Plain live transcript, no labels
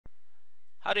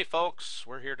Howdy folks,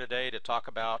 we're here today to talk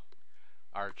about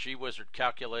our GWizard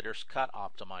Calculator's cut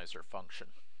optimizer function.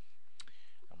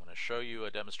 I'm going to show you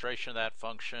a demonstration of that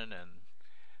function, and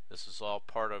this is all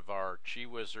part of our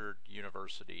GWizard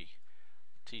University,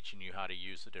 teaching you how to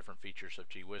use the different features of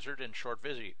GWizard in short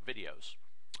videos.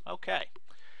 Okay,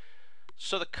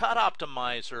 so the cut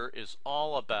optimizer is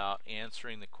all about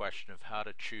answering the question of how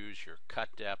to choose your cut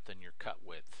depth and your cut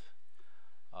width.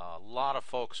 A lot of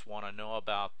folks want to know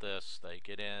about this. They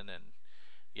get in and,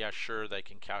 yeah, sure, they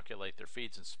can calculate their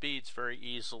feeds and speeds very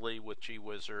easily with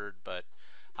GWizard, but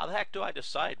how the heck do I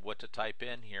decide what to type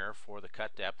in here for the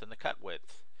cut depth and the cut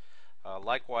width?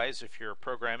 Likewise, if you're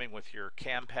programming with your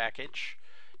CAM package,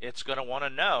 it's going to want to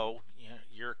know,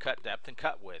 your cut depth and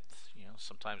cut width.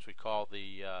 Sometimes we call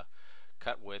the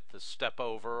cut width the step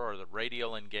over or the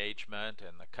radial engagement,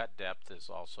 and the cut depth is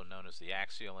also known as the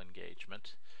axial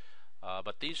engagement.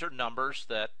 But these are numbers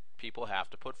that people have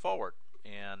to put forward,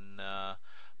 and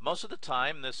most of the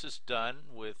time this is done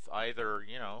with either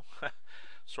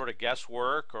sort of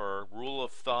guesswork or rule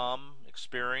of thumb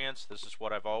experience. This is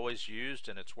what I've always used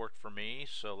and it's worked for me,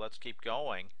 so let's keep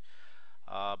going.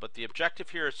 But the objective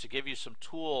here is to give you some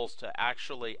tools to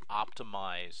actually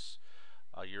optimize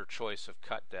your choice of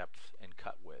cut depth and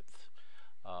cut width.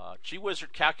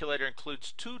 GWizard Calculator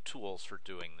includes two tools for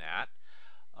doing that.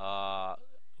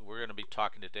 We're going to be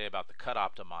talking today about the cut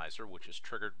optimizer, which is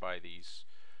triggered by these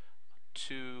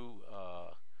two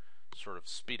sort of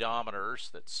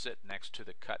speedometers that sit next to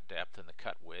the cut depth and the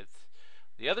cut width.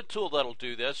 The other tool that'll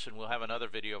do this, and we'll have another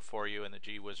video for you in the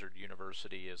GWizard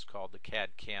University, is called the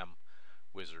CAD/CAM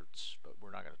wizards, but we're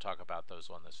not going to talk about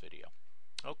those on this video.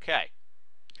 Okay,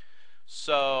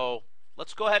 so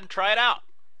let's go ahead and try it out.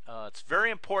 It's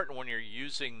very important when you're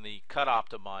using the cut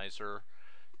optimizer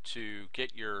to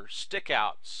get your stick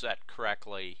out set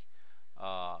correctly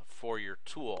for your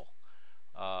tool.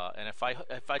 And if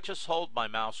I just hold my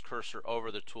mouse cursor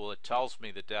over the tool, it tells me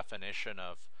the definition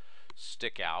of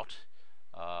stick out.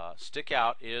 Stick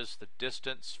out is the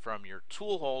distance from your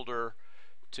tool holder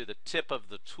to the tip of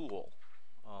the tool.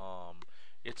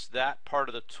 It's that part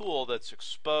of the tool that's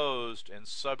exposed and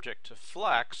subject to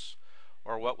flex,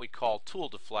 or what we call tool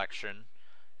deflection,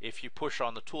 if you push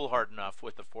on the tool hard enough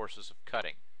with the forces of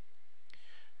cutting.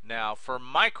 Now, for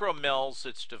micromils,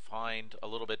 it's defined a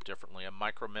little bit differently. A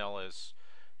micromil is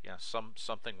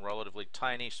something relatively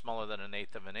tiny, smaller than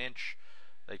 1/8 of an inch.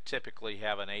 They typically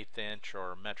have an 1/8 inch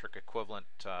or metric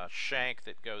equivalent shank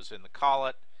that goes in the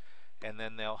collet, and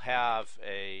then they'll have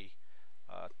a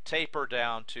taper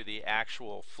down to the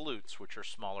actual flutes, which are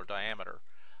smaller diameter.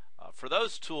 For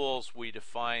those tools, we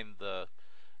define the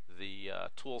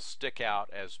tool stick out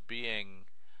as being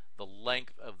the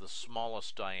length of the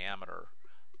smallest diameter,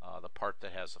 the part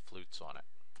that has the flutes on it.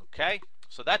 Okay,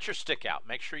 so that's your stick out.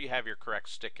 Make sure you have your correct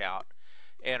stick out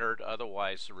entered,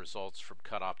 otherwise the results from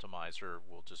cut optimizer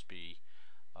will just be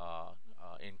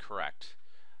incorrect.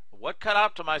 What cut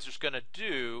optimizer is going to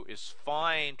do is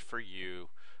find for you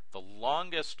the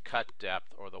longest cut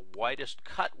depth or the widest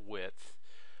cut width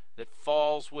that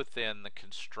falls within the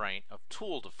constraint of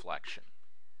tool deflection.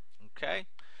 Okay,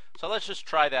 so let's just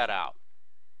try that out.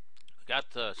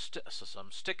 Got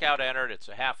some stick out entered. It's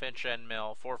a 1/2 inch end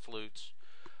mill, 4 flutes.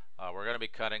 We're going to be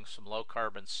cutting some low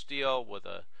carbon steel with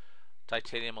a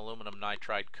titanium aluminum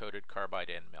nitride coated carbide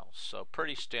end mill. So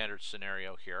pretty standard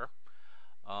scenario here.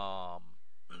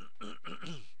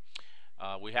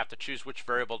 We have to choose which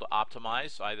variable to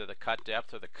optimize, either the cut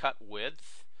depth or the cut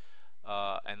width.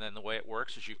 And then the way it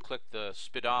works is you click the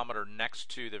speedometer next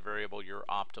to the variable you're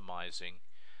optimizing,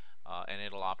 and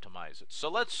it'll optimize it. So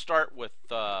let's start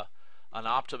with an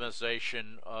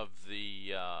optimization of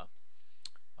the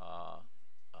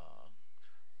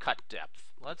cut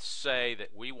depth. Let's say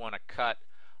that we want to cut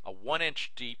a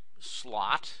 1-inch deep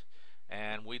slot,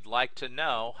 and we'd like to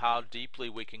know how deeply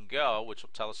we can go, which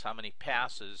will tell us how many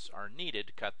passes are needed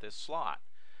to cut this slot.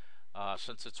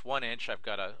 Since it's 1 inch, I've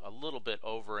got a little bit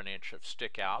over 1 inch of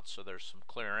stick out, so there's some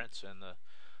clearance, and the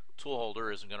tool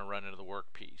holder isn't going to run into the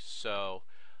workpiece. So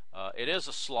it is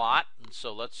a slot, and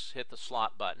so let's hit the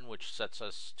slot button, which sets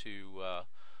us to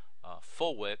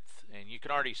full width, and you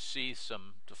can already see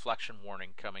some deflection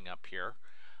warning coming up here.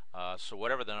 So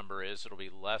whatever the number is, it'll be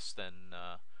less than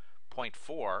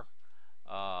 0.4.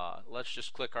 Let's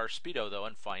just click our speedo though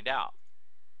and find out.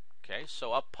 Okay,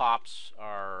 so up pops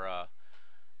our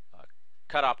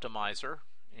cut optimizer,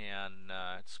 and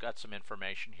it's got some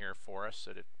information here for us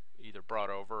that it either brought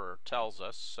over or tells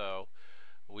us. So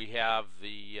we have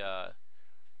the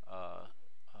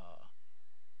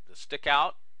stick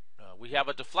out. We have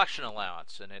a deflection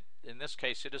allowance, and in this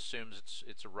case it assumes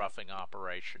it's a roughing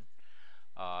operation,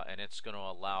 and it's going to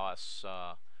allow us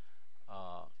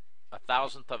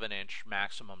 1/1000th of an inch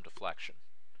maximum deflection.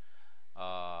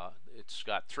 It's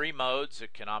got 3 modes.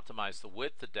 It can optimize the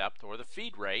width, the depth, or the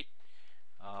feed rate,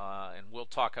 and we'll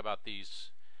talk about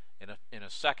these in a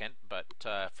second, but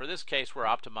for this case we're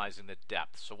optimizing the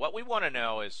depth. So what we want to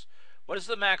know is, what is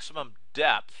the maximum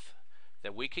depth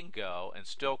that we can go and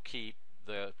still keep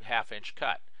the 1/2 inch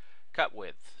cut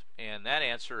width? And that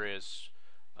answer is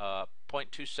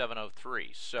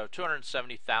 0.2703. So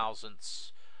 270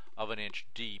 thousandths of an inch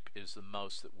deep is the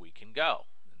most that we can go.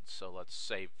 And so let's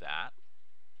save that,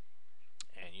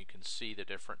 and you can see the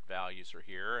different values are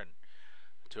here, and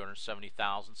 270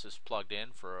 thousandths is plugged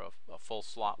in for a full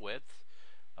slot width.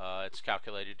 It's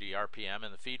calculated the RPM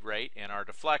and the feed rate, and our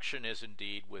deflection is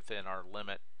indeed within our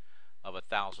limit of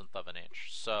 1/1000th of an inch.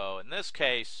 So in this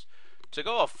case, to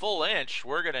go a full inch,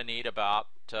 we're going to need about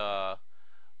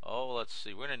let's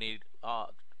see, we're going to need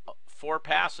 4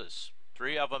 passes,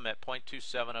 3 of them at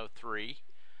 0.2703.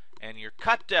 And your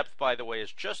cut depth, by the way,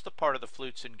 is just the part of the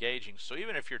flutes engaging. So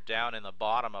even if you're down in the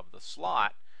bottom of the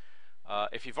slot,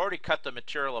 if you've already cut the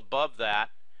material above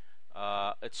that,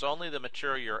 it's only the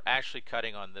material you're actually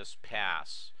cutting on this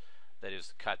pass that is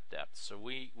the cut depth. So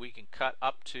we can cut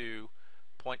up to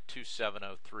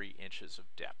 0.2703 inches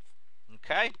of depth.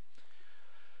 Okay?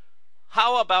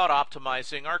 How about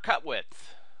optimizing our cut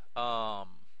width?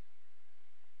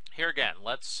 Here again,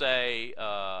 let's say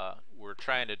we're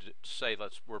trying to say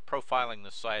we're profiling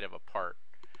the side of a part,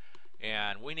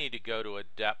 and we need to go to a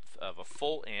depth of a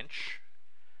full inch,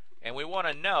 and we want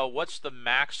to know what's the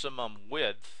maximum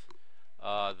width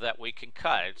that we can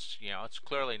cut. It's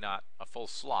clearly not a full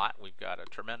slot. We've got a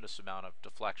tremendous amount of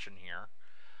deflection here.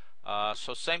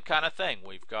 So same kind of thing.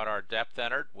 We've got our depth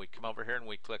entered. We come over here and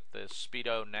we click the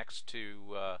speedo next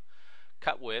to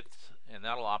cut width, and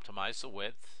that'll optimize the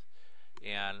width.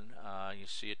 And you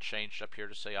see it changed up here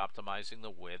to say optimizing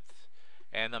the width.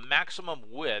 And the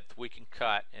maximum width we can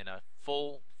cut in a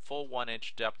full 1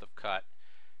 inch depth of cut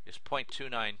is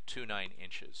 0.2929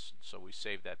 inches. So we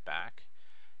save that back,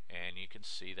 and you can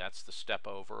see that's the step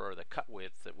over, or the cut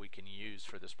width, that we can use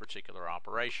for this particular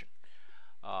operation.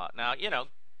 Now,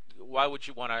 why would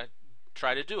you want to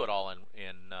try to do it all in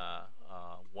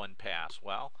one pass?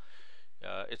 Well,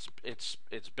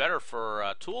 it's better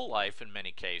for tool life in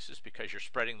many cases, because you're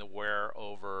spreading the wear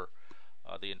over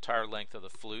the entire length of the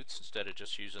flutes instead of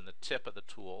just using the tip of the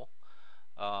tool.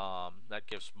 That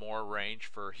gives more range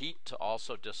for heat to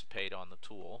also dissipate on the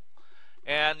tool,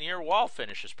 and your wall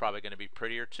finish is probably going to be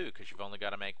prettier too, because you've only got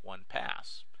to make one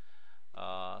pass.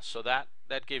 So that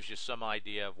gives you some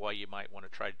idea of why you might want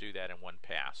to try to do that in one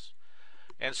pass.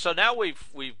 And so now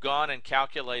we've gone and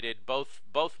calculated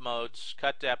both modes,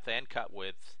 cut depth and cut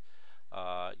width.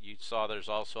 You saw there's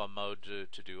also a mode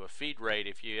to do a feed rate.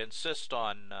 If you insist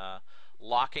on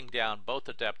locking down both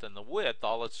the depth and the width,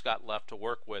 all it's got left to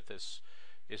work with is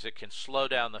it can slow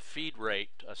down the feed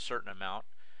rate a certain amount,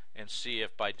 and see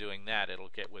if by doing that it'll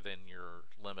get within your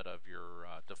limit of your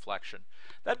deflection.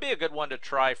 That'd be a good one to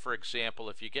try, for example,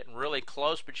 if you're getting really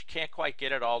close but you can't quite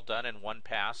get it all done in one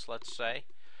pass, let's say.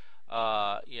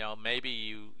 Maybe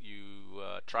you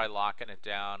try locking it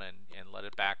down and let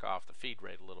it back off the feed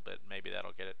rate a little bit. Maybe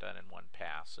that'll get it done in one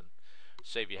pass and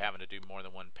save you having to do more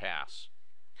than one pass.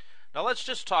 Now let's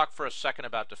just talk for a second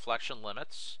about deflection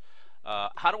limits.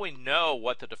 How do we know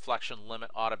what the deflection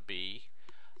limit ought to be?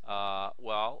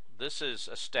 Well, this is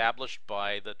established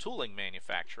by the tooling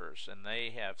manufacturers, and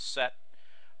they have set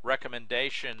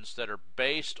recommendations that are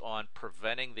based on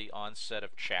preventing the onset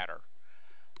of chatter.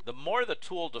 The more the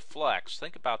tool deflects,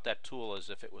 think about that tool as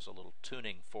if it was a little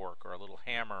tuning fork or a little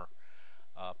hammer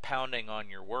pounding on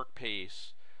your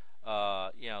workpiece.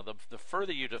 The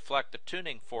further you deflect the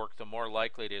tuning fork, the more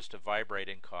likely it is to vibrate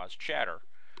and cause chatter.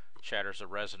 Chatter is a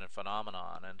resonant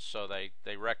phenomenon, and so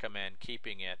they recommend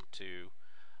keeping it to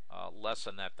less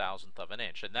than that 1/1000th of an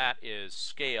inch, and that is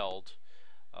scaled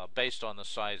based on the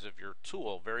size of your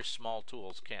tool. Very small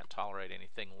tools can't tolerate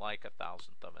anything like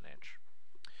 1/1000th of an inch.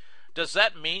 Does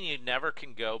that mean you never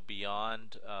can go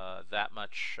beyond that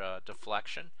much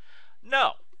deflection?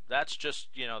 No, that's just,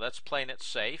 that's playing it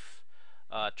safe,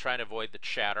 trying to avoid the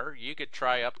chatter. You could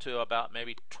try up to about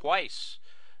maybe twice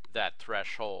that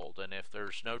threshold, and if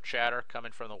there's no chatter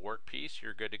coming from the workpiece,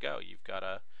 you're good to go. You've got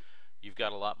a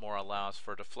lot more allowance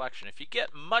for deflection. If you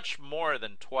get much more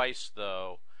than twice,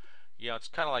 though, it's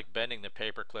kind of like bending the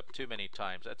paper clip too many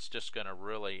times. That's just going to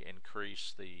really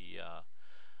increase the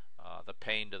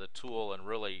pain to the tool and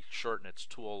really shorten its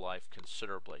tool life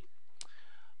considerably.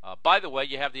 By the way,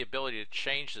 you have the ability to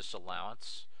change this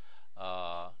allowance.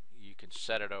 you can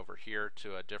set it over here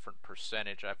to a different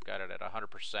percentage. I've got it at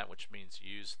 100%, which means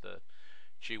use the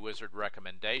GWizard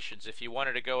recommendations. If you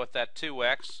wanted to go with that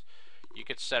 2x, you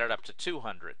could set it up to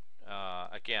 200.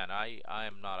 Again, I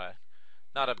am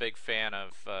not a big fan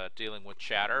of dealing with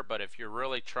chatter, but if you're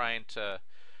really trying to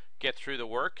get through the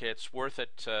work, it's worth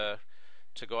it to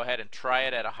go ahead and try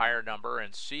it at a higher number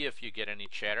and see if you get any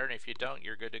chatter, and if you don't,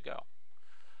 you're good to go.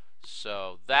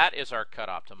 So that is our cut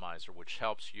optimizer, which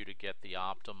helps you to get the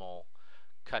optimal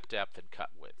cut depth and cut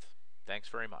width. Thanks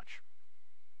very much.